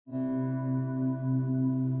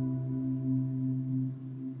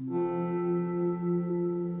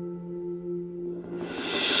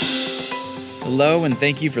Hello, and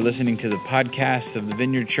thank you for listening to the podcast of the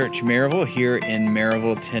Vineyard Church Maryville here in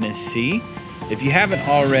Maryville, Tennessee. If you haven't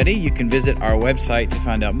already, you can visit our website to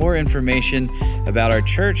find out more information about our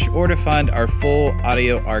church or to find our full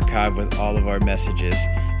audio archive with all of our messages.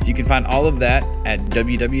 So you can find all of that at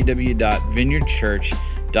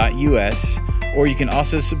www.vineyardchurch.us, or you can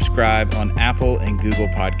also subscribe on Apple and Google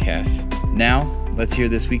Podcasts. Now, let's hear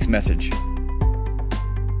this week's message.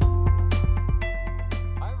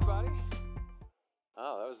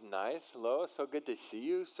 Nice. Hello. So good to see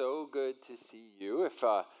you. So good to see you. If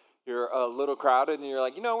you're a little crowded and you're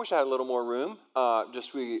like, I wish I had a little more room.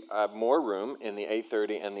 We have more room in the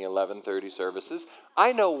 8:30 and the 11:30 services.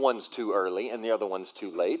 I know one's too early and the other one's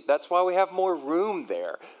too late. That's why we have more room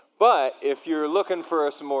there. But if you're looking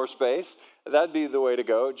for some more space, that'd be the way to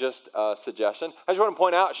go. Just a suggestion. I just want to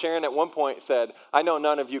point out, Sharon at one point said, I know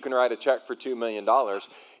none of you can write a check for $2 million.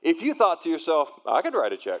 If you thought to yourself, I could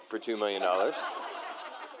write a check for $2 million.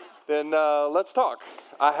 Then let's talk.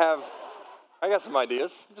 I got some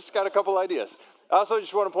ideas. Just got a couple ideas. I also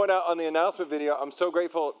just want to point out on the announcement video, I'm so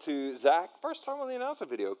grateful to Zach. First time on the announcement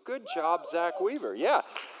video. Good job, Zach Weaver. Yeah.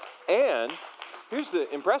 And here's the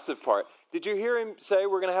impressive part. Did you hear him say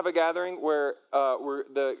we're going to have a gathering where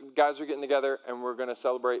the guys are getting together and we're going to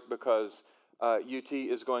celebrate because UT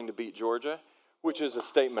is going to beat Georgia, which is a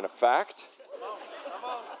statement of fact.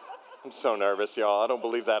 I'm so nervous, y'all. I don't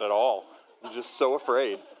believe that at all. I'm just so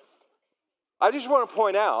afraid. I just want to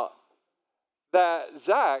point out that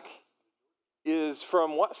Zach is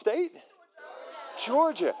from what state?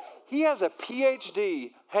 Georgia. He has a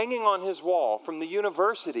PhD hanging on his wall from the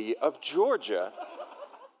University of Georgia.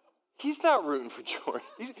 He's not rooting for Georgia.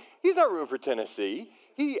 He's not rooting for Tennessee.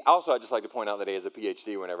 I'd just like to point out that he has a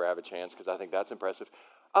PhD whenever I have a chance because I think that's impressive.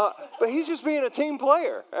 But he's just being a team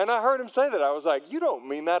player. And I heard him say that. I was like, you don't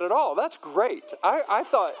mean that at all. That's great. I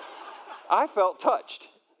felt touched.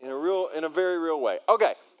 In a very real way.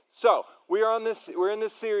 Okay, so we're in this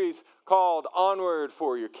series called Onward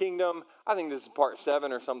for Your Kingdom. I think this is part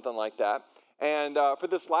 7 or something like that. And for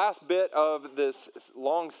this last bit of this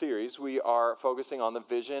long series, we are focusing on the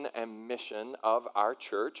vision and mission of our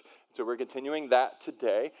church. So we're continuing that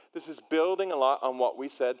today. This is building a lot on what we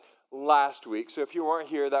said last week. So if you weren't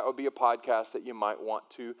here, that would be a podcast that you might want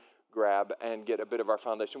to grab and get a bit of our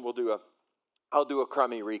foundation. I'll do a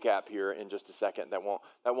crummy recap here in just a second. That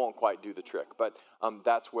won't quite do the trick, but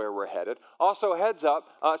that's where we're headed. Also, heads up,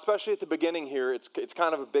 especially at the beginning here, it's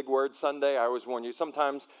kind of a big word Sunday. I always warn you.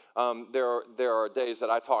 Sometimes there are days that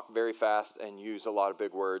I talk very fast and use a lot of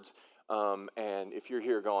big words. And if you're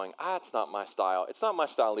here going, it's not my style. It's not my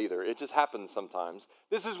style either. It just happens sometimes.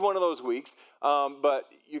 This is one of those weeks, but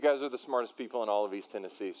you guys are the smartest people in all of East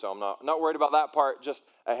Tennessee, so I'm not worried about that part. Just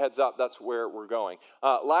a heads up, that's where we're going.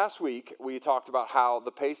 Last week, we talked about how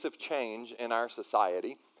the pace of change in our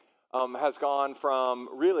society has gone from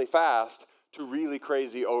really fast to really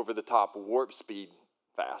crazy over-the-top warp speed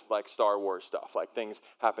fast, like Star Wars stuff, like things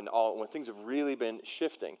happen when things have really been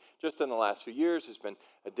shifting. Just in the last few years, there's been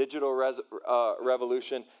a digital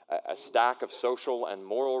revolution, a stack of social and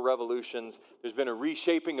moral revolutions. There's been a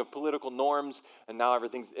reshaping of political norms, and now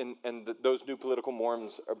everything's those new political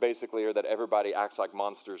norms are that everybody acts like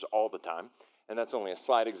monsters all the time, and that's only a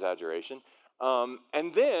slight exaggeration.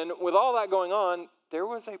 And then, with all that going on, there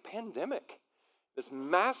was a pandemic. This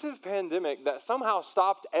massive pandemic that somehow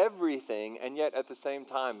stopped everything and yet at the same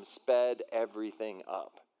time sped everything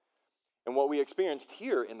up. And what we experienced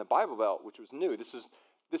here in the Bible Belt, which was new, this was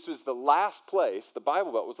the last place, the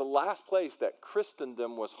Bible Belt was the last place that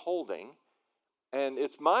Christendom was holding. And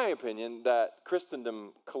it's my opinion that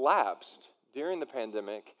Christendom collapsed during the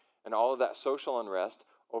pandemic and all of that social unrest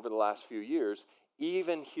over the last few years,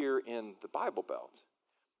 even here in the Bible Belt.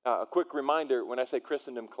 A quick reminder, when I say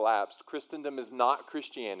Christendom collapsed, Christendom is not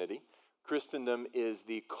Christianity. Christendom is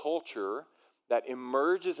the culture that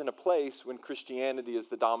emerges in a place when Christianity is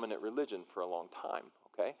the dominant religion for a long time,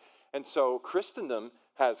 okay? And so Christendom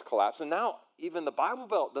has collapsed, and now even the Bible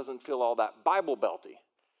Belt doesn't feel all that Bible Belty.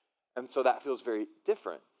 And so that feels very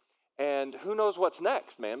different. And who knows what's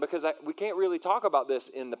next, man, because we can't really talk about this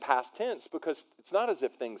in the past tense because it's not as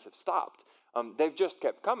if things have stopped. They've just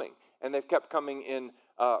kept coming, and they've kept coming in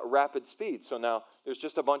rapid speed. So now there's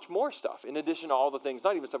just a bunch more stuff in addition to all the things,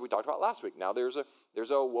 not even stuff we talked about last week. Now there's a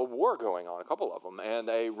war going on, a couple of them, and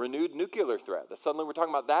a renewed nuclear threat. Suddenly we're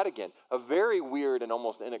talking about that again. A very weird and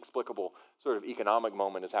almost inexplicable sort of economic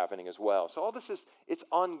moment is happening as well. So all this it's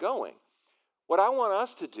ongoing. What I want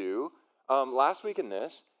us to do last week in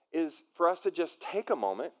this is for us to just take a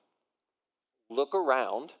moment, look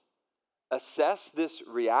around, assess this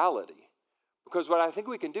reality. Because what I think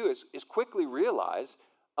we can do is quickly realize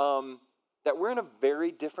that we're in a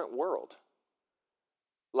very different world.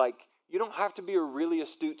 Like, you don't have to be a really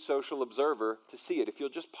astute social observer to see it. If you'll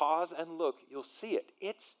just pause and look, you'll see it.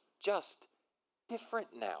 It's just different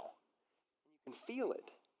now. You can feel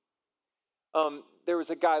it. There was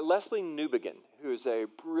a guy, Leslie Newbigin, who is a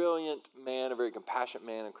brilliant man, a very compassionate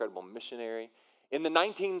man, incredible missionary. In the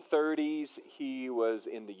 1930s, he was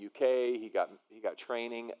in the UK. He got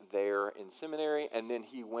training there in seminary, and then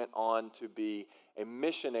he went on to be a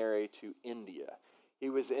missionary to India. He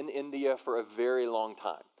was in India for a very long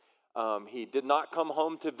time. He did not come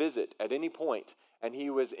home to visit at any point, and he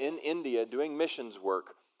was in India doing missions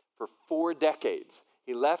work for 4 decades.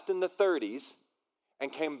 He left in the 30s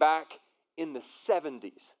and came back in the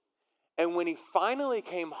 70s. And when he finally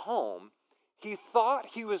came home, he thought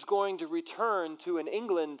he was going to return to an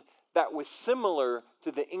England that was similar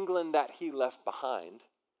to the England that he left behind.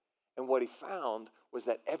 And what he found was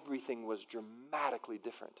that everything was dramatically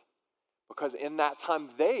different. Because in that time,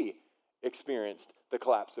 they experienced the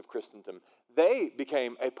collapse of Christendom. They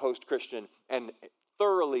became a post-Christian and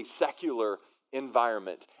thoroughly secular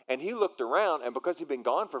environment. And he looked around, and because he'd been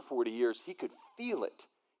gone for 40 years, he could feel it.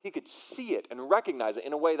 He could see it and recognize it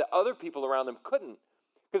in a way that other people around him couldn't.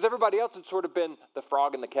 Because everybody else had sort of been the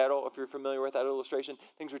frog in the kettle, if you're familiar with that illustration.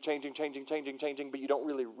 Things were changing, but you don't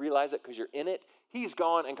really realize it because you're in it. He's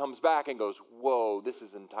gone and comes back and goes, whoa, this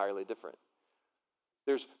is entirely different.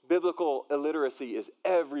 There's biblical illiteracy is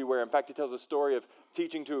everywhere. In fact, he tells a story of he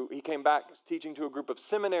came back teaching to a group of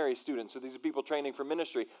seminary students. So these are people training for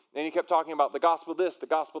ministry. And he kept talking about the gospel this, the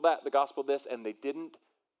gospel that, the gospel this, and they didn't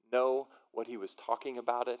know what he was talking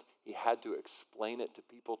about it. He had to explain it to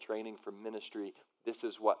people training for ministry. This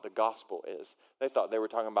is what the gospel is. They thought he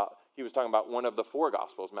was talking about one of the 4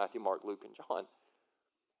 gospels, Matthew, Mark, Luke, and John.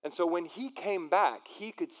 And so when he came back,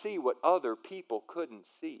 he could see what other people couldn't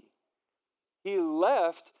see. He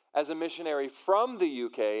left as a missionary from the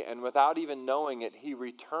UK, and without even knowing it, he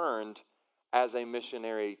returned as a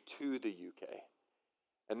missionary to the UK.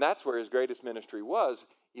 And that's where his greatest ministry was,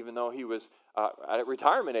 even though he was at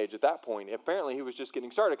retirement age at that point. Apparently, he was just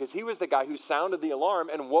getting started because he was the guy who sounded the alarm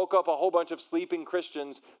and woke up a whole bunch of sleeping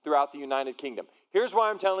Christians throughout the United Kingdom. Here's why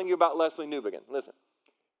I'm telling you about Leslie Newbigin. Listen,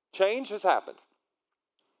 change has happened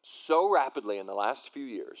so rapidly in the last few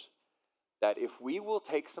years that if we will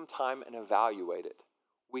take some time and evaluate it,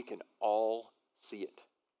 we can all see it.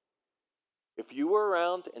 If you were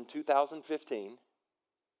around in 2015,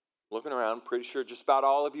 looking around, pretty sure just about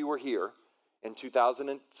all of you were here in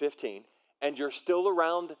 2015, and you're still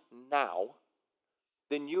around now,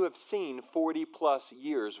 then you have seen 40 plus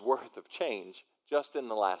years worth of change just in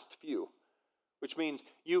the last few, which means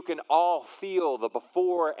you can all feel the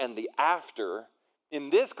before and the after in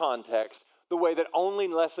this context the way that only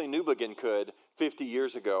Leslie Newbigin could 50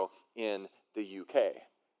 years ago in the UK,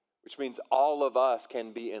 which means all of us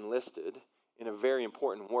can be enlisted in a very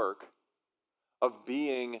important work of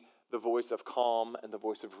being the voice of calm and the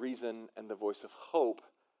voice of reason and the voice of hope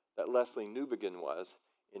that Leslie Newbigin was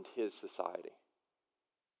in his society.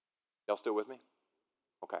 Y'all still with me?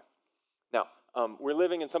 Okay. Now, we're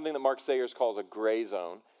living in something that Mark Sayers calls a gray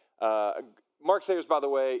zone. Mark Sayers, by the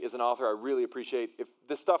way, is an author I really appreciate. If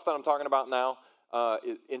the stuff that I'm talking about now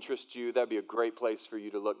interests you, that'd be a great place for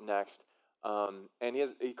you to look next. And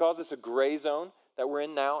he calls this a gray zone that we're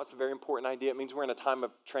in now. It's a very important idea. It means we're in a time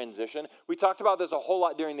of transition. We talked about this a whole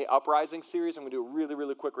lot during the Uprising series. I'm going to do a really,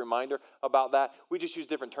 really quick reminder about that. We just use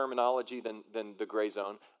different terminology than the gray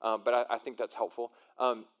zone, but I think that's helpful.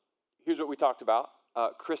 Here's what we talked about.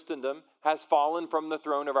 Christendom has fallen from the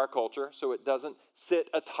throne of our culture, so it doesn't sit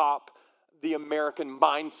atop the American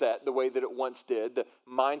mindset the way that it once did. The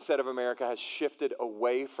mindset of America has shifted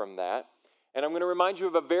away from that. And I'm going to remind you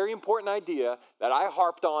of a very important idea that I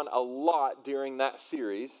harped on a lot during that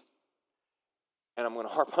series. And I'm going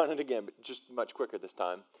to harp on it again, but just much quicker this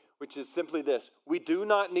time, which is simply this. We do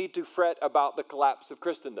not need to fret about the collapse of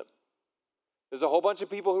Christendom. There's a whole bunch of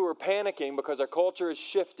people who are panicking because our culture has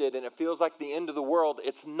shifted and it feels like the end of the world.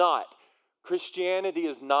 It's not. Christianity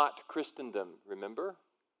is not Christendom, remember?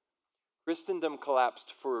 Christendom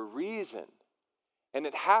collapsed for a reason. And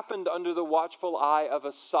it happened under the watchful eye of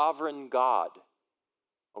a sovereign God.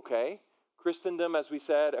 Okay? Christendom, as we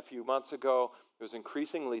said a few months ago, was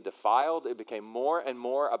increasingly defiled. It became more and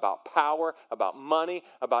more about power, about money,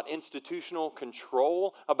 about institutional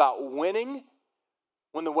control, about winning,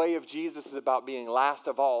 when the way of Jesus is about being last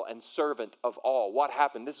of all and servant of all. What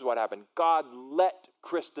happened? This is what happened. God let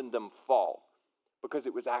Christendom fall because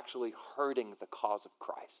it was actually hurting the cause of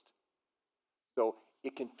Christ. So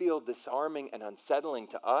it can feel disarming and unsettling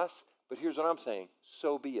to us, but here's what I'm saying.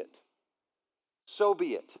 So be it. So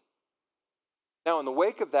be it. Now, in the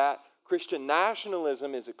wake of that, Christian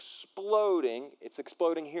nationalism is exploding. It's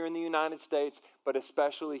exploding here in the United States, but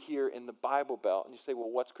especially here in the Bible Belt. And you say,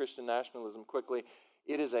 well, what's Christian nationalism? Quickly,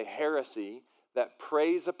 it is a heresy that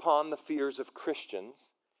preys upon the fears of Christians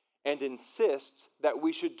and insists that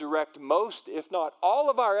we should direct most, if not all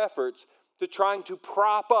of our efforts to trying to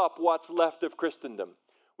prop up what's left of Christendom.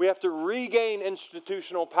 We have to regain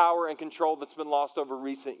institutional power and control that's been lost over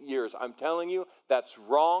recent years. I'm telling you, that's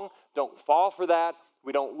wrong. Don't fall for that.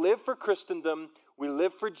 We don't live for Christendom. We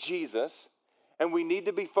live for Jesus. And we need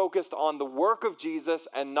to be focused on the work of Jesus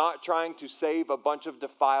and not trying to save a bunch of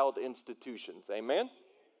defiled institutions. Amen?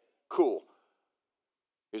 Cool.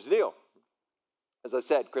 Here's the deal. As I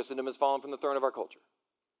said, Christendom has fallen from the throne of our culture.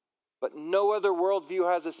 But no other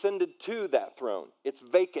worldview has ascended to that throne. It's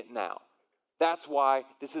vacant now. That's why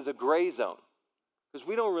this is a gray zone. Because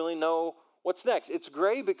we don't really know what's next. It's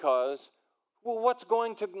gray because, well, what's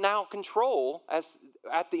going to now control, as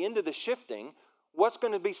at the end of the shifting, what's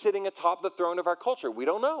going to be sitting atop the throne of our culture? We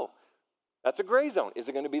don't know. That's a gray zone. Is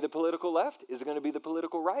it going to be the political left? Is it going to be the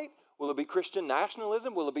political right? Will it be Christian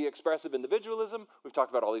nationalism? Will it be expressive individualism? We've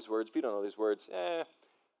talked about all these words. If you don't know these words,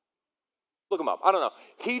 look them up. I don't know.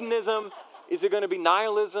 Hedonism. Is it going to be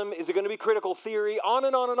nihilism? Is it going to be critical theory? On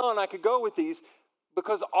and on and on. I could go with these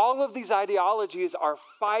because all of these ideologies are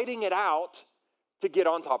fighting it out to get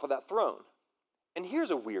on top of that throne. And here's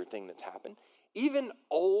a weird thing that's happened. Even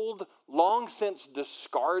old, long since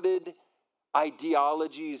discarded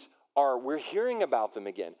ideologies we're hearing about them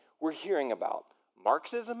again. We're hearing about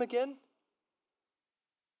Marxism again.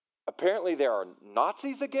 Apparently there are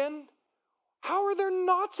Nazis again. How are there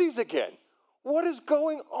Nazis again? What is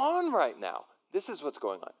going on right now? This is what's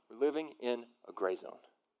going on. We're living in a gray zone.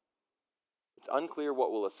 It's unclear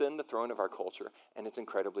what will ascend the throne of our culture, and it's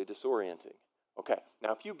incredibly disorienting. Okay,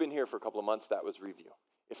 now if you've been here for a couple of months, that was review.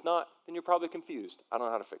 If not, then you're probably confused. I don't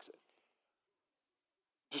know how to fix it.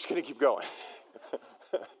 Just going to keep going.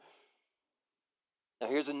 Now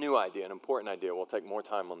here's a new idea, an important idea. We'll take more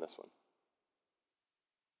time on this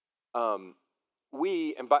one.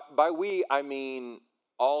 And by we, I mean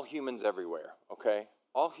all humans everywhere, okay?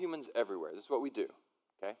 All humans everywhere. This is what we do,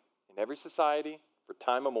 okay? In every society for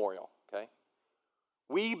time immemorial, okay?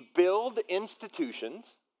 We build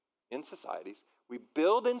institutions in societies. We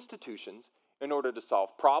build institutions in order to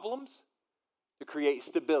solve problems, to create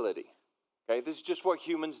stability, okay? This is just what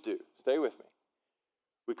humans do. Stay with me.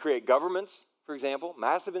 We create governments, for example,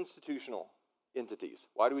 massive institutional entities.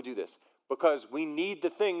 Why do we do this? Because we need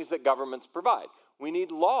the things that governments provide. We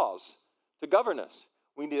need laws to govern us.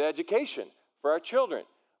 We need education for our children.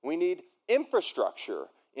 We need infrastructure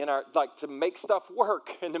to make stuff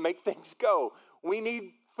work and to make things go. We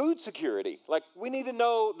need food security. We need to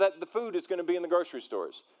know that the food is going to be in the grocery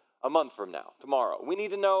stores a month from now, tomorrow. We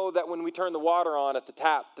need to know that when we turn the water on at the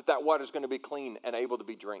tap, that water is going to be clean and able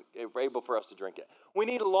for us to drink it. We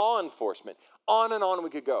need law enforcement. On and on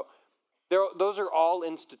we could go. Those are all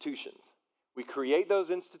institutions. We create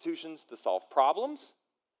those institutions to solve problems,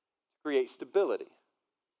 to create stability.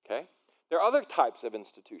 Okay? There are other types of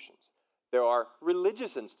institutions. There are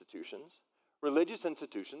religious institutions. Religious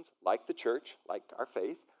institutions, like the church, like our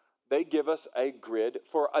faith, they give us a grid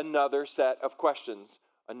for another set of questions,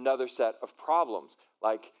 another set of problems.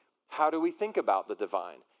 Like, how do we think about the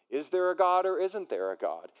divine? Is there a God or isn't there a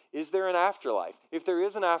God? Is there an afterlife? If there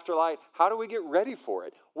is an afterlife, how do we get ready for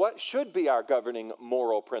it? What should be our governing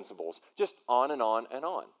moral principles? Just on and on and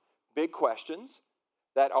on. Big questions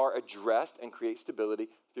that are addressed and create stability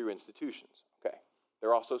through institutions. Okay. There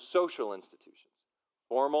are also social institutions,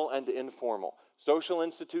 formal and informal. Social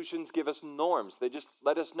institutions give us norms. They just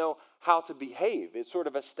let us know how to behave. It sort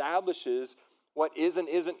of establishes what is and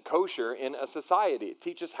isn't kosher in a society. It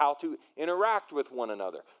teaches how to interact with one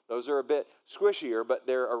another. Those are a bit squishier, but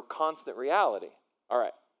they're a constant reality. All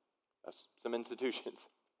right, that's some institutions.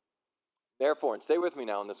 Therefore, and stay with me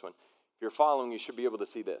now on this one. If you're following, you should be able to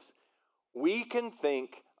see this. We can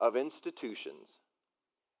think of institutions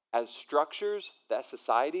as structures that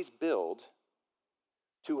societies build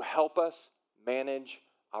to help us manage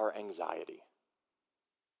our anxiety.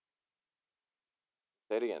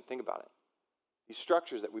 Say it again, think about it. These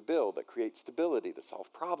structures that we build that create stability, that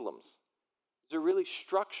solve problems, these are really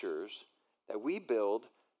structures that we build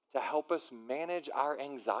to help us manage our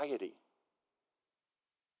anxiety.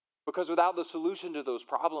 Because without the solution to those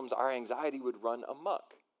problems, our anxiety would run amok.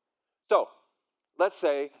 So, let's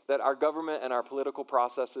say that our government and our political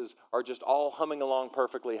processes are just all humming along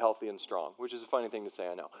perfectly healthy and strong, which is a funny thing to say,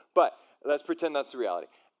 I know. But let's pretend that's the reality.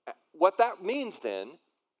 What that means then,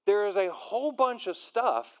 there is a whole bunch of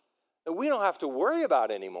stuff that we don't have to worry about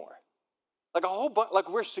anymore. Like a whole bunch, like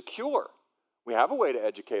we're secure. We have a way to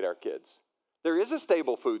educate our kids. There is a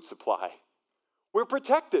stable food supply. We're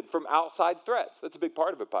protected from outside threats. That's a big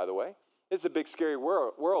part of it, by the way. It's a big, scary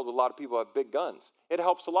world with a lot of people who have big guns. It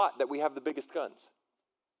helps a lot that we have the biggest guns.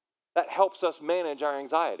 That helps us manage our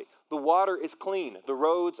anxiety. The water is clean. The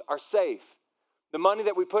roads are safe. The money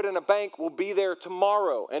that we put in a bank will be there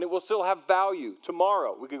tomorrow, and it will still have value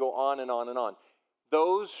tomorrow. We could go on and on and on.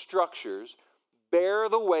 Those structures bear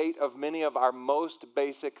the weight of many of our most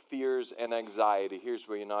basic fears and anxiety. Here's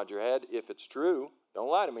where you nod your head. If it's true, don't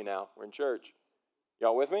lie to me now. We're in church.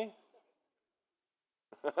 Y'all with me?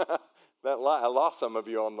 That lie, I lost some of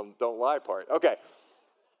you on the don't lie part. Okay.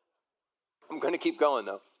 I'm going to keep going,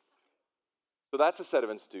 though. So that's a set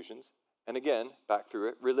of institutions. And again, back through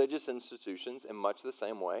it, religious institutions, in much the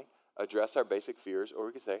same way, address our basic fears, or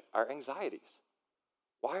we could say our anxieties.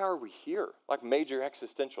 Why are we here? Like major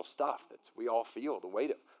existential stuff that we all feel the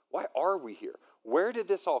weight of. Why are we here? Where did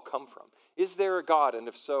this all come from? Is there a God? And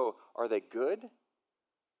if so, are they good?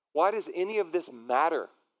 Why does any of this matter?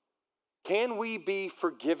 Can we be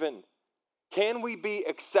forgiven? Can we be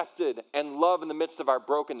accepted and loved in the midst of our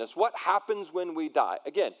brokenness? What happens when we die?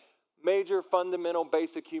 Again, major, fundamental,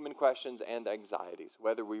 basic human questions and anxieties.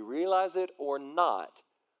 Whether we realize it or not,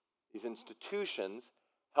 these institutions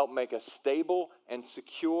help make us stable and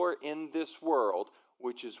secure in this world,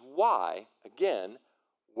 which is why, again,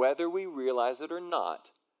 whether we realize it or not,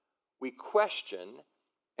 we question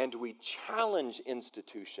and we challenge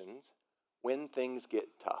institutions when things get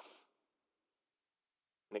tough.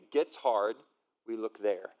 When it gets hard, we look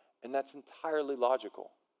there. And that's entirely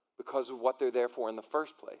logical because of what they're there for in the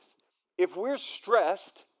first place. If we're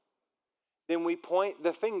stressed, then we point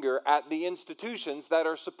the finger at the institutions that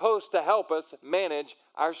are supposed to help us manage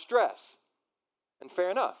our stress. And fair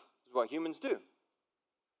enough, is what humans do.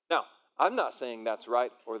 Now, I'm not saying that's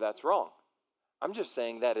right or that's wrong. I'm just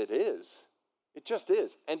saying that it is. It just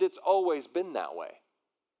is. And it's always been that way.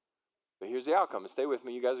 But here's the outcome. And stay with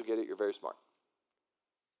me. You guys will get it. You're very smart.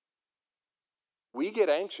 We get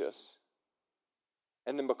anxious.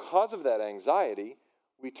 And then because of that anxiety,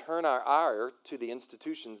 we turn our ire to the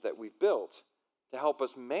institutions that we've built to help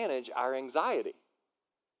us manage our anxiety.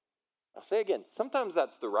 I'll say again, sometimes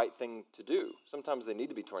that's the right thing to do. Sometimes they need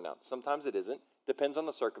to be torn down. Sometimes it isn't. Depends on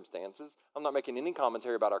the circumstances. I'm not making any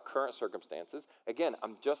commentary about our current circumstances. Again,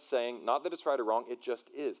 I'm just saying, not that it's right or wrong, it just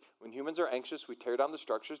is. When humans are anxious, we tear down the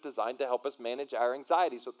structures designed to help us manage our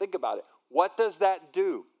anxiety. So think about it. What does that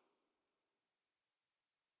do?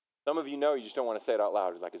 Some of you know you just don't want to say it out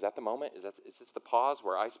loud. You're like, is that the moment? Is this the pause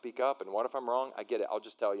where I speak up? And what if I'm wrong? I get it. I'll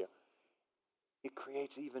just tell you. It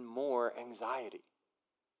creates even more anxiety.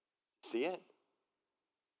 See it?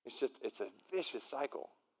 It's a vicious cycle.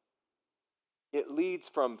 It leads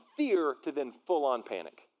from fear to then full-on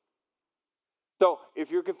panic. So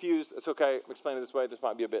if you're confused, it's okay. I'm explaining it this way. This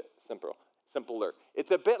might be a bit simpler.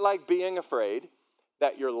 It's a bit like being afraid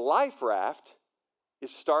that your life raft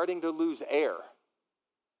is starting to lose air.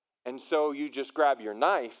 And so you just grab your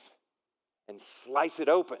knife and slice it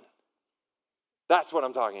open. That's what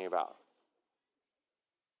I'm talking about.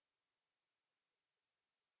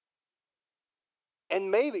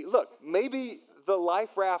 And maybe the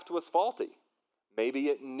life raft was faulty. Maybe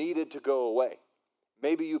it needed to go away.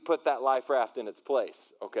 Maybe you put that life raft in its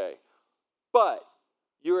place, okay? But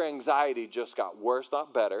your anxiety just got worse,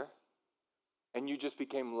 not better, and you just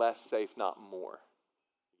became less safe, not more.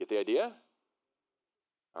 Get the idea?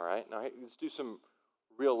 All right, now let's do some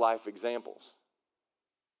real life examples.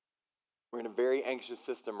 We're in a very anxious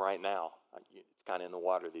system right now. It's kind of in the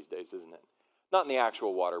water these days, isn't it? Not in the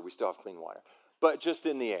actual water, we still have clean water, but just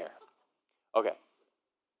in the air. Okay,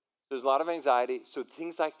 there's a lot of anxiety, so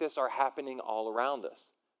things like this are happening all around us.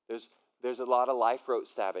 There's a lot of life road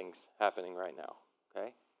stabbings happening right now,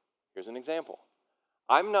 okay? Here's an example.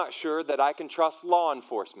 I'm not sure that I can trust law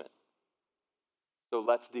enforcement, so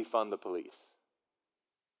let's defund the police.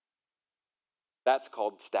 That's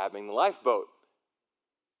called stabbing the lifeboat.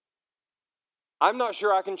 I'm not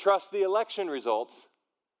sure I can trust the election results,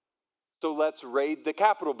 so let's raid the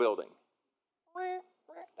Capitol building.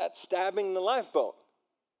 That's stabbing the lifeboat.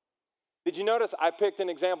 Did you notice I picked an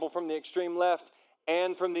example from the extreme left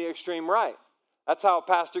and from the extreme right? That's how a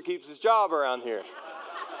pastor keeps his job around here.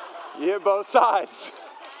 You hit both sides,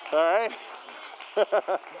 all right?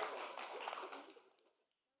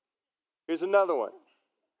 Here's another one.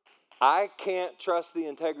 I can't trust the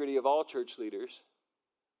integrity of all church leaders,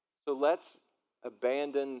 so let's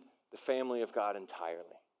abandon the family of God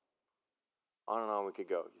entirely. On and on we could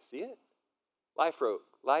go. You see it?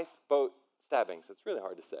 Lifeboat stabbings. It's really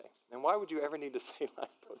hard to say. And why would you ever need to say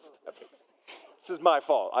lifeboat stabbings? This is my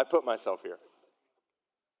fault. I put myself here.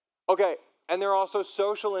 Okay, And there are also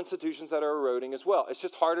social institutions that are eroding as well. It's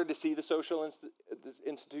just harder to see the social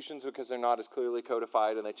institutions because they're not as clearly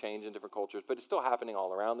codified and they change in different cultures, but it's still happening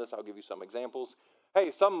all around us. I'll give you some examples.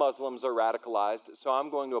 Hey, some Muslims are radicalized, so I'm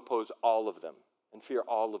going to oppose all of them and fear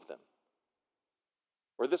all of them.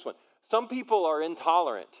 Or this one, some people are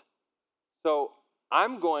intolerant, so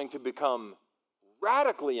I'm going to become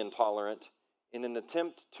radically intolerant in an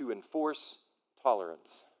attempt to enforce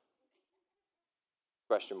tolerance.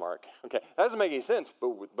 Question mark. Okay, that doesn't make any sense,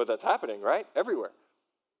 but that's happening, right? Everywhere.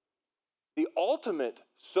 The ultimate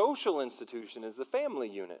social institution is the family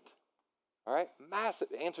unit. All right? Massive.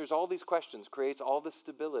 Answers all these questions, creates all this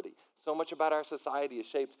stability. So much about our society is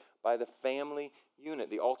shaped by the family unit,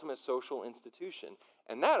 the ultimate social institution.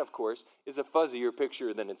 And that, of course, is a fuzzier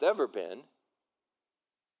picture than it's ever been.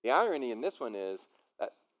 The irony in this one is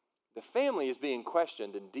that the family is being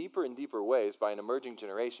questioned in deeper and deeper ways by an emerging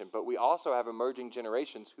generation, but we also have emerging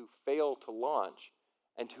generations who fail to launch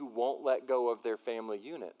and who won't let go of their family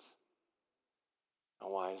units. Now,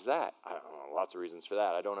 why is that? I don't know, lots of reasons for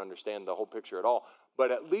that. I don't understand the whole picture at all. But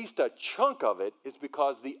at least a chunk of it is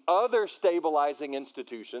because the other stabilizing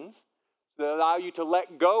institutions that allow you to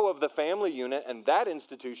let go of the family unit and that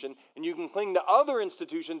institution, and you can cling to other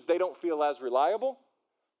institutions they don't feel as reliable.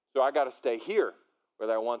 So I got to stay here,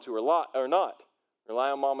 whether I want to or not. Rely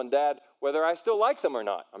on mom and dad, whether I still like them or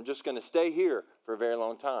not. I'm just going to stay here for a very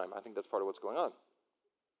long time. I think that's part of what's going on.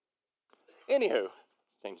 Anywho,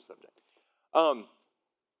 let's change the subject.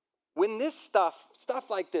 When this stuff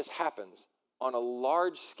like this happens on a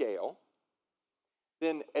large scale,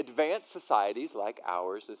 then advanced societies like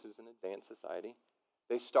ours, this is an advanced society,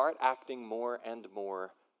 they start acting more and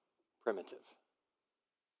more primitive.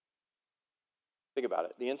 Think about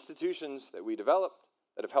it. The institutions that we developed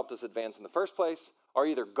that have helped us advance in the first place are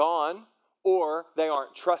either gone or they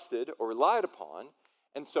aren't trusted or relied upon.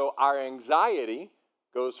 And so our anxiety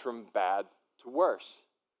goes from bad to worse.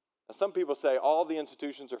 Now, some people say all the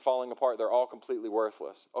institutions are falling apart. They're all completely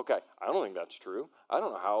worthless. Okay, I don't think that's true. I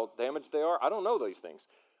don't know how damaged they are. I don't know these things.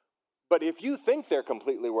 But if you think they're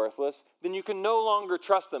completely worthless, then you can no longer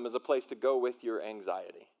trust them as a place to go with your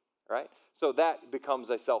anxiety, right? So that becomes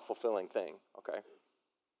a self-fulfilling thing, okay?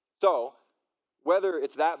 So whether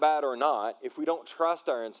it's that bad or not, if we don't trust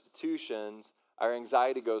our institutions, our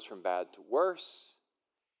anxiety goes from bad to worse,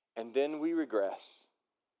 and then we regress.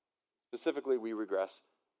 Specifically, we regress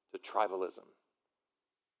to tribalism.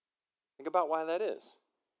 Think about why that is.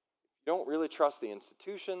 You don't really trust the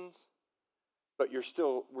institutions, but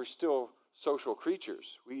we're still social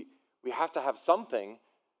creatures. We have to have something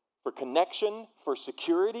for connection, for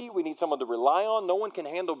security. We need someone to rely on. No one can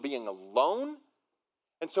handle being alone.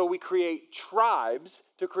 And so we create tribes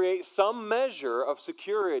to create some measure of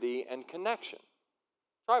security and connection.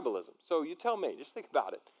 Tribalism. So you tell me, just think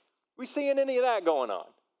about it. We seeing any of that going on?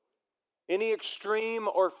 Any extreme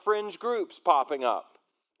or fringe groups popping up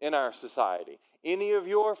in our society? Any of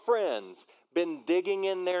your friends been digging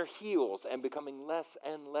in their heels and becoming less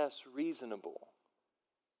and less reasonable?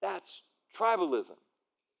 That's tribalism.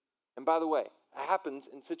 And by the way, it happens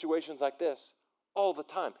in situations like this all the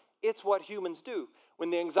time. It's what humans do.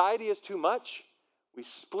 When the anxiety is too much, we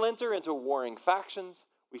splinter into warring factions,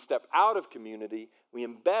 we step out of community, we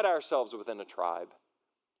embed ourselves within a tribe.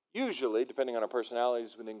 Usually, depending on our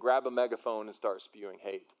personalities, we then grab a megaphone and start spewing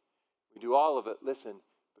hate. We do all of it, listen,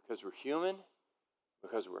 because we're human,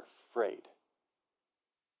 because we're afraid.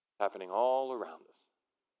 It's happening all around us.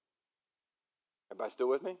 Everybody still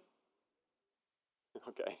with me?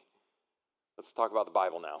 Okay. Let's talk about the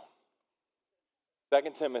Bible now.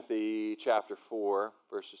 2 Timothy chapter 4,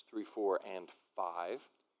 verses 3, 4, and 5.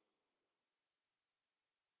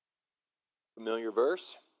 Familiar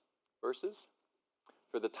verses.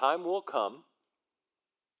 For the time will come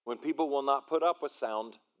when people will not put up with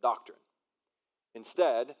sound doctrine.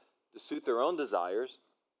 Instead, to suit their own desires,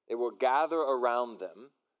 they will gather around them,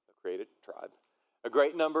 a created tribe, a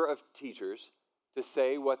great number of teachers to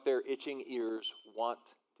say what their itching ears want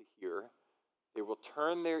to hear. They will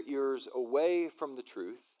turn their ears away from the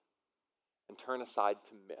truth and turn aside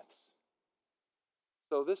to myths.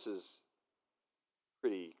 So this is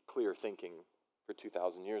pretty clear thinking for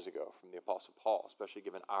 2,000 years ago from the Apostle Paul, especially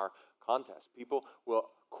given our context. People will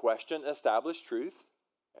question established truth.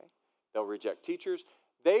 Okay? They'll reject teachers.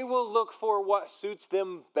 They will look for what suits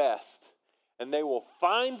them best. And they will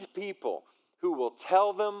find people who will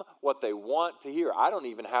tell them what they want to hear. I don't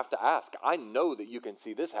even have to ask. I know that you can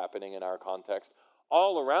see this happening in our context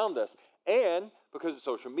all around us. And because of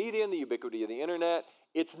social media and the ubiquity of the internet,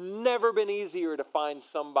 it's never been easier to find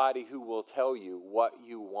somebody who will tell you what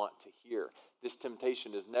you want to hear. This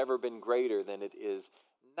temptation has never been greater than it is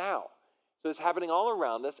now. So it's happening all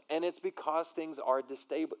around us, and it's because things are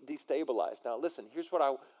destabilized. Now listen, here's what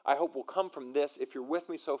I hope will come from this. If you're with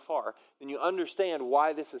me so far, then you understand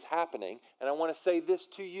why this is happening. And I want to say this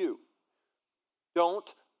to you. Don't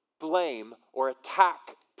blame or attack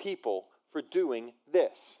people for doing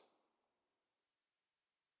this.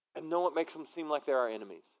 I know it makes them seem like they're our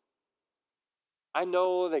enemies. I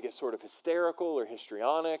know they get sort of hysterical or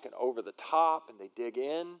histrionic and over the top, and they dig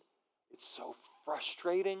in. It's so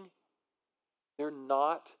frustrating. They're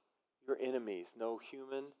not your enemies. No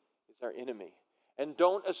human is our enemy. And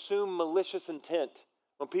don't assume malicious intent.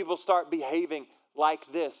 When people start behaving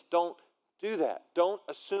like this, don't do that. Don't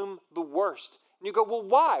assume the worst. And you go, well,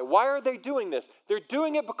 why? Why are they doing this? They're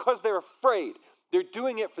doing it because they're afraid. They're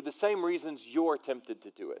doing it for the same reasons you're tempted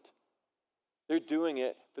to do it. They're doing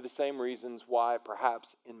it for the same reasons why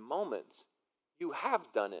perhaps in moments you have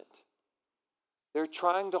done it. They're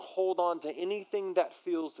trying to hold on to anything that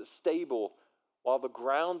feels stable while the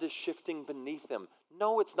ground is shifting beneath them.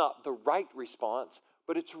 No, it's not the right response,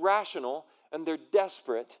 but it's rational, and they're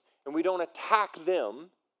desperate, and we don't attack them.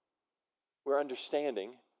 We're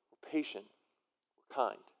understanding, we're patient, we're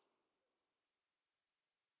kind.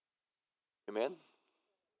 Amen?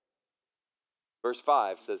 Verse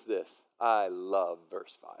 5 says this. I love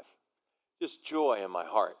verse 5. Just joy in my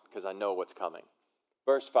heart because I know what's coming.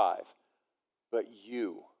 Verse 5. But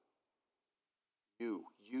you,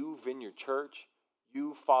 Vineyard Church,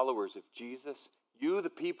 you followers of Jesus, you the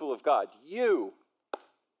people of God, you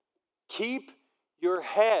keep your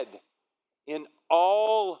head in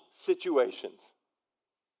all situations.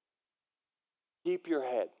 Keep your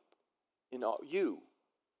head in all. You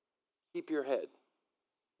keep your head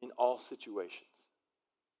in all situations.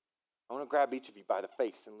 I want to grab each of you by the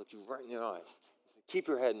face and look you right in the eyes. Keep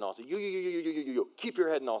your head in all situations. You. Keep your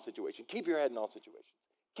head in all situations. Keep your head in all situations.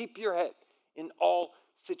 Keep your head in all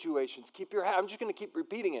situations. Keep your head. I'm just going to keep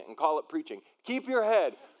repeating it and call it preaching. Keep your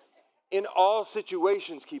head in all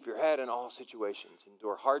situations. Keep your head in all situations.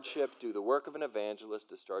 Endure hardship. Do the work of an evangelist.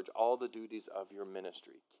 Discharge all the duties of your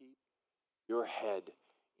ministry. Keep your head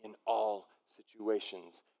in all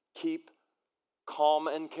situations. Keep calm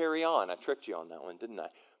and carry on. I tricked you on that one, didn't I?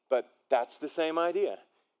 But that's the same idea.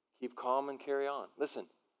 Keep calm and carry on. Listen,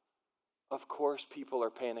 of course people are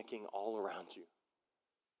panicking all around you.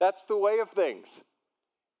 That's the way of things.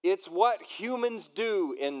 It's what humans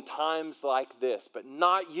do in times like this, but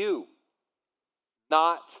not you.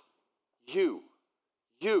 Not you.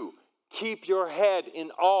 You. Keep your head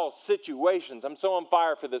in all situations. I'm so on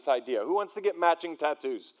fire for this idea. Who wants to get matching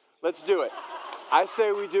tattoos? Let's do it. I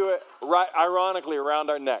say we do it right, ironically around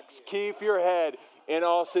our necks. Keep your head in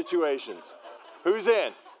all situations. Who's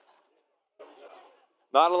in?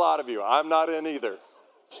 Not a lot of you. I'm not in either.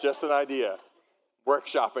 It's just an idea.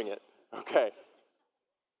 Workshopping it. Okay.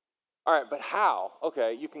 All right, but how?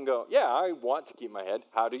 Okay, you can go, yeah, I want to keep my head.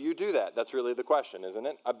 How do you do that? That's really the question, isn't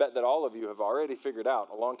it? I bet that all of you have already figured out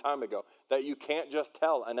a long time ago that you can't just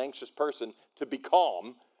tell an anxious person to be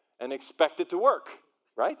calm and expect it to work,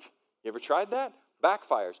 right? You ever tried that?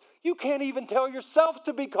 Backfires. You can't even tell yourself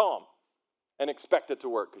to be calm and expect it to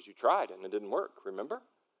work because you tried and it didn't work, remember?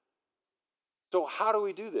 So how do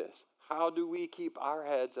we do this? How do we keep our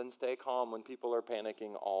heads and stay calm when people are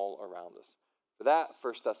panicking all around us? For that,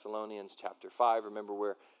 1 Thessalonians chapter 5. Remember,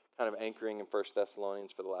 we're kind of anchoring in 1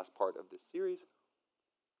 Thessalonians for the last part of this series.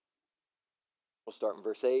 We'll start in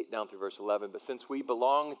verse 8 down through verse 11. But since we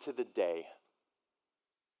belong to the day,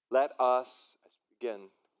 let us, again,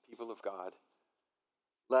 people of God,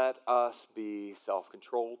 let us be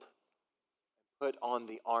self-controlled, put on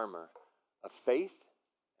the armor of faith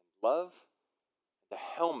and love, the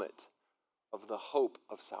helmet of the hope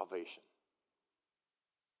of salvation.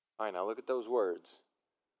 All right, now look at those words.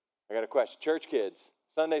 I got a question. Church kids,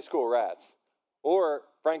 Sunday school rats, or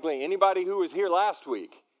frankly, anybody who was here last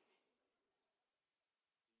week.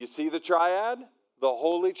 You see the triad? The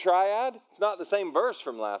holy triad? It's not the same verse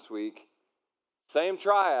from last week. Same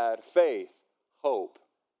triad, faith, hope,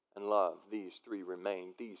 and love. These three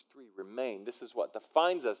remain. These three remain. This is what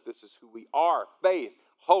defines us. This is who we are. Faith,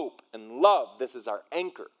 hope, and love. This is our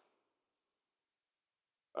anchor.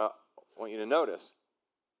 I want you to notice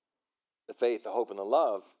the faith, the hope, and the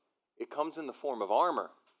love, it comes in the form of armor.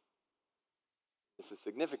 This is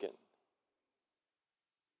significant.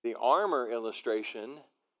 The armor illustration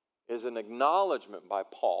is an acknowledgement by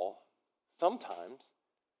Paul. Sometimes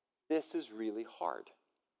this is really hard.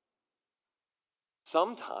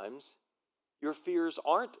 Sometimes your fears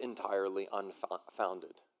aren't entirely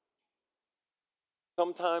unfounded.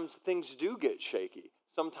 Sometimes things do get shaky.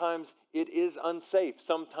 Sometimes it is unsafe.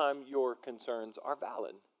 Sometimes your concerns are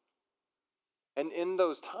valid. And in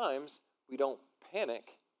those times, we don't panic.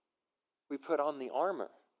 We put on the armor,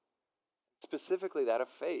 specifically that of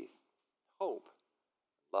faith, hope,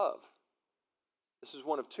 love. This is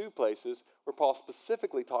one of two places where Paul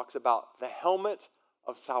specifically talks about the helmet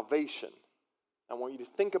of salvation. I want you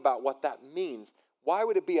to think about what that means. Why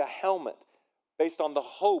would it be a helmet based on the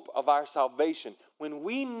hope of our salvation? When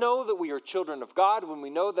we know that we are children of God, when we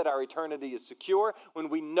know that our eternity is secure, when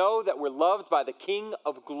we know that we're loved by the King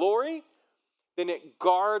of glory, then it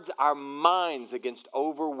guards our minds against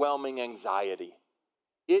overwhelming anxiety.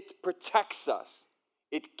 It protects us.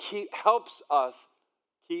 It helps us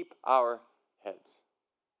keep our heads.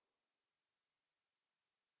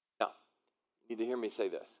 Now, you need to hear me say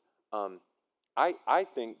this. I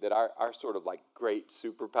think that our sort of like great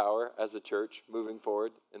superpower as a church moving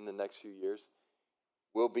forward in the next few years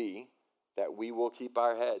will be that we will keep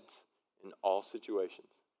our heads in all situations.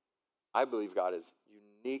 I believe God has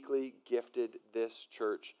uniquely gifted this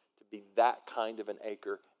church to be that kind of an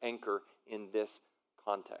anchor in this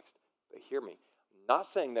context. But hear me, I'm not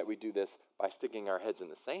saying that we do this by sticking our heads in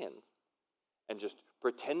the sand and just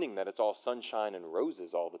pretending that it's all sunshine and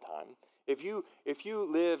roses all the time. If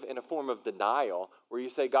you live in a form of denial where you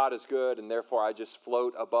say God is good and therefore I just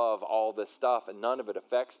float above all this stuff and none of it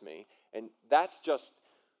affects me, and that's just,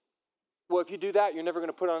 well, if you do that, you're never going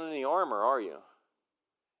to put on any armor, are you?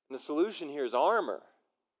 And the solution here is armor.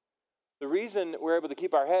 The reason we're able to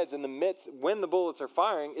keep our heads in the midst when the bullets are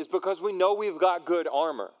firing is because we know we've got good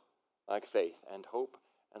armor, like faith and hope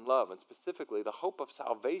and love, and specifically the hope of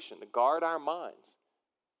salvation to guard our minds.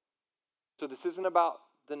 So this isn't about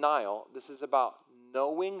denial. This is about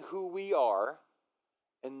knowing who we are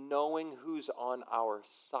and knowing who's on our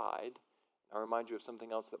side. I'll remind you of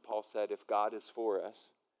something else that Paul said: if God is for us,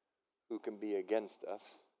 who can be against us?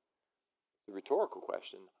 It's a rhetorical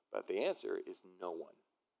question, but the answer is no one.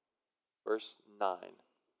 Verse 9.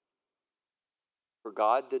 For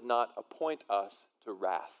God did not appoint us to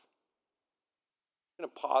wrath. I'm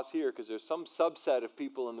going to pause here because there's some subset of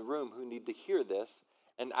people in the room who need to hear this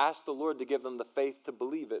and ask the Lord to give them the faith to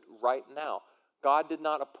believe it right now. God did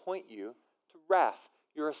not appoint you to wrath.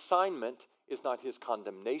 Your assignment is not his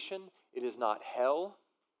condemnation. It is not hell.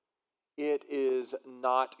 It is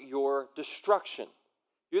not your destruction.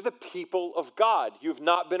 You're the people of God. You've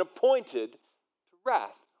not been appointed to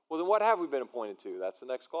wrath. Well, then what have we been appointed to? That's the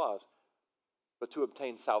next clause. But to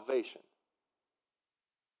obtain salvation.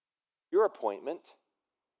 Your appointment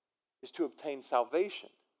is to obtain salvation.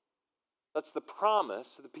 That's the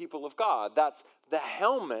promise of the people of God. That's the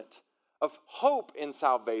helmet of hope in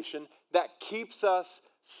salvation that keeps us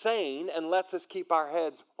sane and lets us keep our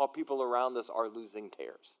heads while people around us are losing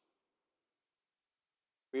tears.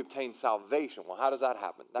 We obtain salvation. Well, how does that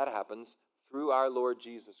happen? That happens through our Lord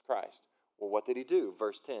Jesus Christ. Well, what did he do?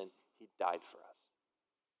 Verse 10, he died for us.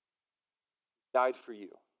 He died for you.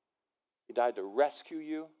 He died to rescue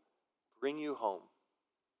you, bring you home.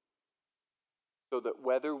 So that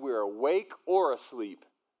whether we're awake or asleep,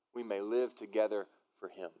 we may live together for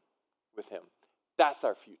him, with him. That's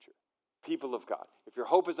our future. People of God. If your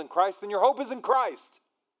hope is in Christ, then your hope is in Christ.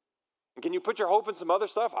 And can you put your hope in some other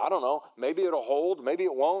stuff? I don't know. Maybe it'll hold. Maybe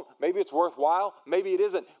it won't. Maybe it's worthwhile. Maybe it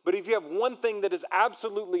isn't. But if you have one thing that is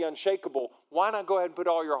absolutely unshakable, why not go ahead and put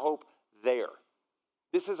all your hope there?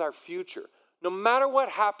 This is our future. No matter what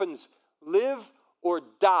happens, live or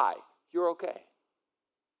die, you're okay.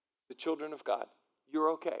 The children of God, you're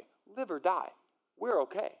okay. Live or die, we're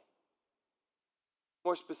okay.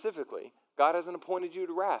 More specifically, God hasn't appointed you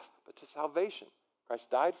to wrath, but to salvation. Christ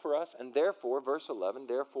died for us, and therefore, verse 11,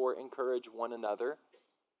 therefore encourage one another,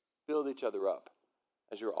 build each other up,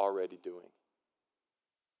 as you're already doing.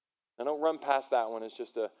 I don't run past that one as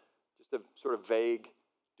just a sort of vague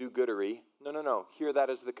do-goodery. No. Hear that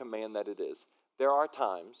as the command that it is. There are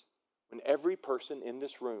times when every person in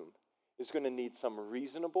this room is going to need some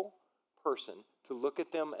reasonable person to look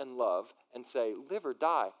at them and love and say, live or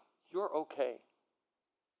die, you're okay.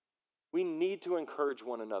 We need to encourage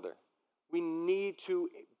one another. We need to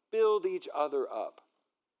build each other up,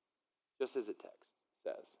 just as the text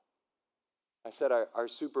says. I said our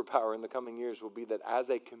superpower in the coming years will be that as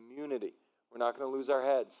a community, we're not going to lose our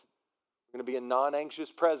heads. We're going to be a non-anxious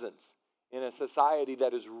presence in a society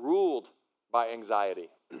that is ruled by anxiety.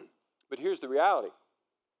 But here's the reality.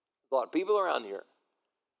 There's a lot of people around here.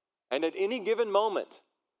 And at any given moment,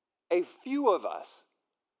 a few of us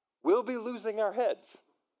will be losing our heads.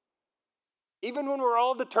 Even when we're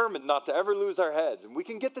all determined not to ever lose our heads, and we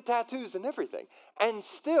can get the tattoos and everything, and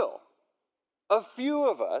still, a few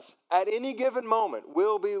of us at any given moment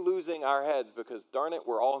will be losing our heads because, darn it,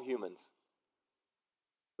 we're all humans.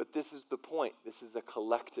 But this is the point. This is a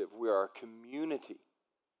collective. We are a community.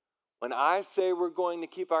 When I say we're going to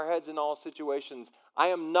keep our heads in all situations, I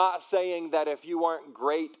am not saying that if you aren't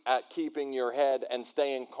great at keeping your head and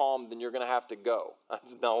staying calm, then you're going to have to go.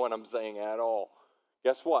 That's not what I'm saying at all.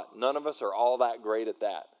 Guess what? None of us are all that great at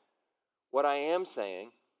that. What I am saying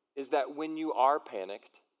is that when you are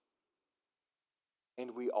panicked,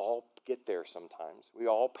 and we all get there sometimes, we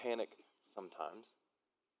all panic sometimes,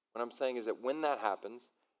 what I'm saying is that when that happens,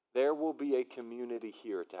 there will be a community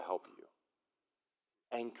here to help you,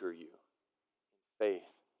 anchor you in faith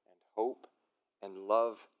and hope and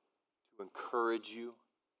love, to encourage you,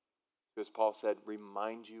 as Paul said,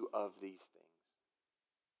 remind you of these things.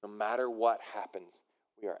 No matter what happens,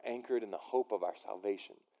 we are anchored in the hope of our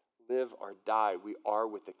salvation. Live or die, we are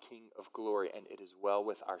with the King of glory, and it is well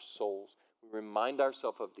with our souls. We remind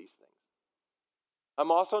ourselves of these things.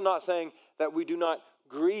 I'm also not saying that we do not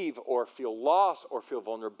grieve or feel loss or feel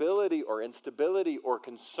vulnerability or instability or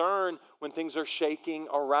concern when things are shaking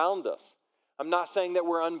around us. I'm not saying that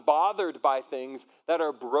we're unbothered by things that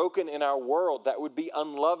are broken in our world that would be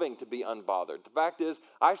unloving to be unbothered. The fact is,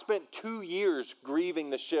 I spent 2 years grieving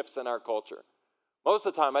the shifts in our culture. Most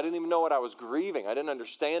of the time, I didn't even know what I was grieving. I didn't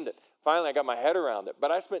understand it. Finally, I got my head around it.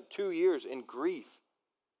 But I spent 2 years in grief.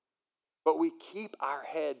 But we keep our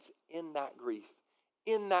heads in that grief,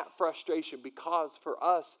 in that frustration, because for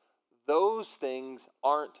us, those things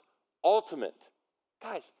aren't ultimate.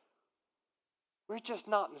 Guys, we're just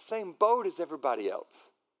not in the same boat as everybody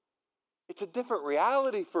else. It's a different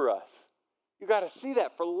reality for us. You got to see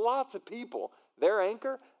that for lots of people. Their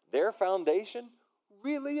anchor, their foundation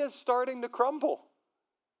really is starting to crumble.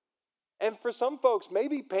 And for some folks,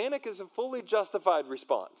 maybe panic is a fully justified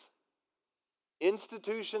response.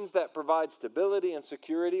 Institutions that provide stability and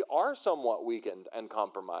security are somewhat weakened and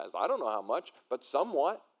compromised. I don't know how much, but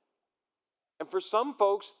somewhat. And for some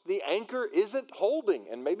folks, the anchor isn't holding,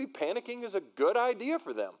 and maybe panicking is a good idea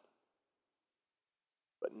for them.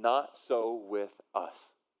 But not so with us.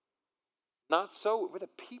 Not so with the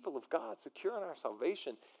people of God, secure in our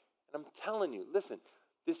salvation. And I'm telling you, listen,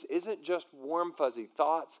 this isn't just warm, fuzzy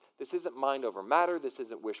thoughts. This isn't mind over matter. This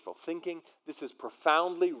isn't wishful thinking. This is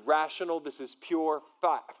profoundly rational. This is pure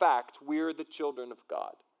fact. We're the children of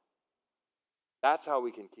God. That's how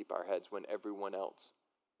we can keep our heads when everyone else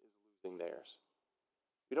is losing theirs.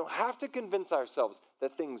 We don't have to convince ourselves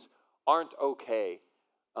that things aren't okay,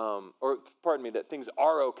 that things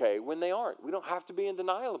are okay when they aren't. We don't have to be in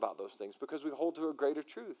denial about those things because we hold to a greater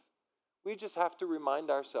truth. We just have to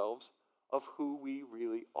remind ourselves of who we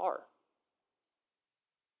really are.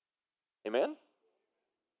 Amen?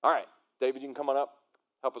 All right, David, you can come on up,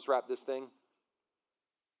 help us wrap this thing.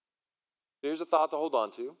 Here's a thought to hold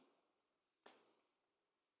on to.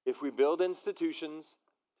 If we build institutions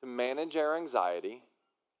to manage our anxiety,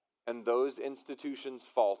 and those institutions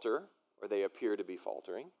falter, or they appear to be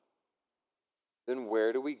faltering, then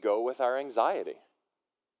where do we go with our anxiety?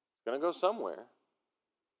 It's going to go somewhere.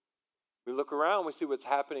 We look around, we see what's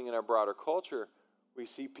happening in our broader culture. We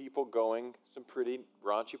see people going some pretty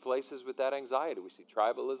raunchy places with that anxiety. We see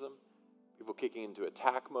tribalism, people kicking into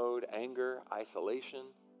attack mode, anger, isolation,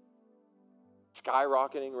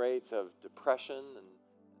 skyrocketing rates of depression and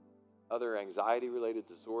other anxiety-related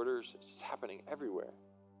disorders. It's just happening everywhere.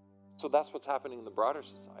 So that's what's happening in the broader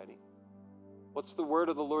society. What's the word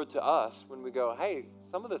of the Lord to us when we go, hey,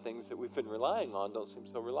 some of the things that we've been relying on don't seem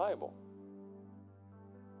so reliable?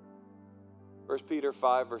 1 Peter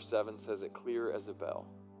 5 verse 7 says it clear as a bell.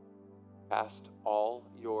 Cast all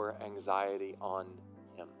your anxiety on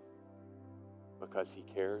him because he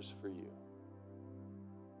cares for you.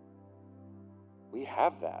 We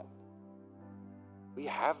have that. We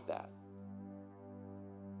have that.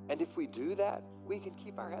 And if we do that, we can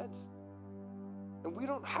keep our heads. And we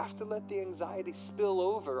don't have to let the anxiety spill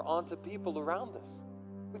over onto people around us.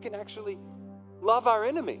 We can actually love our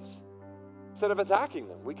enemies instead of attacking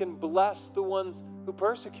them. We can bless the ones who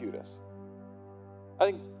persecute us.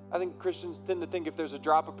 I think Christians tend to think if there's a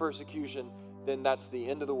drop of persecution, then that's the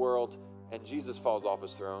end of the world and Jesus falls off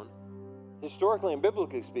his throne. Historically and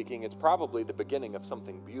biblically speaking, it's probably the beginning of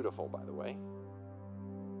something beautiful, by the way.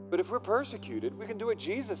 But if we're persecuted, we can do what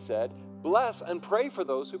Jesus said, bless and pray for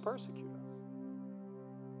those who persecute us.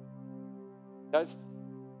 Guys,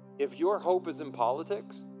 if your hope is in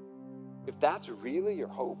politics, if that's really your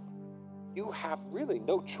hope, you have really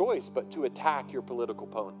no choice but to attack your political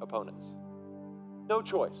opponents. No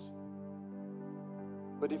choice.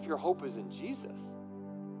 But if your hope is in Jesus,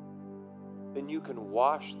 then you can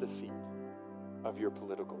wash the feet of your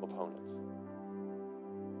political opponents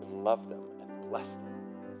and love them and bless them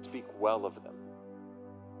and speak well of them.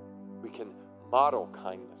 We can model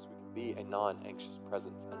kindness. We can be a non-anxious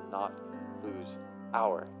presence and not lose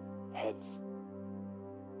our Heads.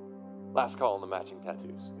 Last call on the matching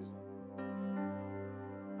tattoos.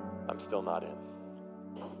 I'm still not in.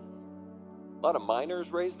 A lot of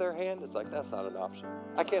minors raise their hand. It's like, that's not an option.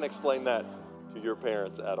 I can't explain that to your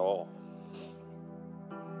parents at all.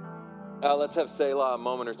 Let's have Selah, a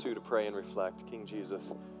moment or two to pray and reflect. King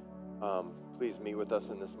Jesus, please meet with us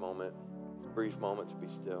in this moment, this brief moment to be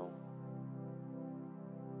still.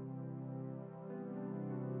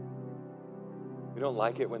 We don't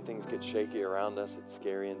like it when things get shaky around us. It's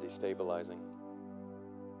scary and destabilizing.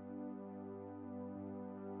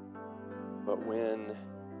 But when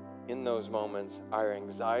in those moments our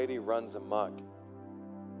anxiety runs amok,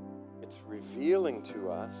 it's revealing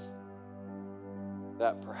to us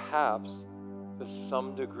that perhaps to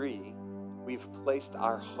some degree we've placed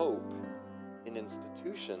our hope in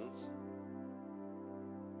institutions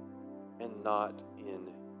and not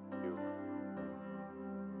in you.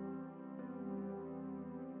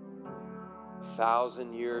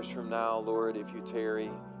 1,000 years from now, Lord, if you tarry,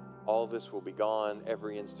 all this will be gone.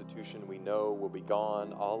 Every institution we know will be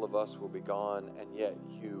gone. All of us will be gone, and yet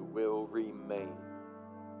you will remain.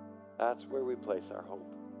 That's where we place our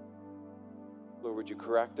hope. Lord, would you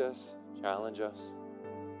correct us, challenge us?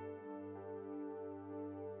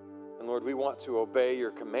 And Lord, we want to obey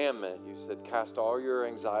your commandment. You said, cast all your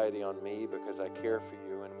anxiety on me because I care for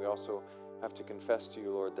you. And we also have to confess to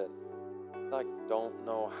you, Lord, that I don't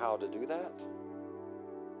know how to do that.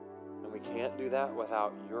 And we can't do that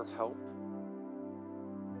without your help.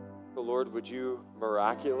 So Lord, would you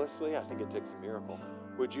miraculously, I think it takes a miracle,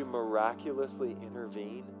 would you miraculously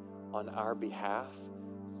intervene on our behalf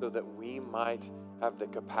so that we might have the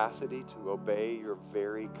capacity to obey your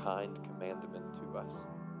very kind commandment to us?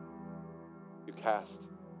 You cast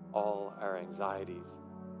all our anxieties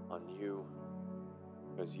on you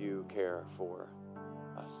because you care for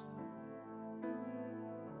us.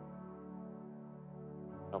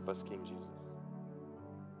 Help us, King Jesus.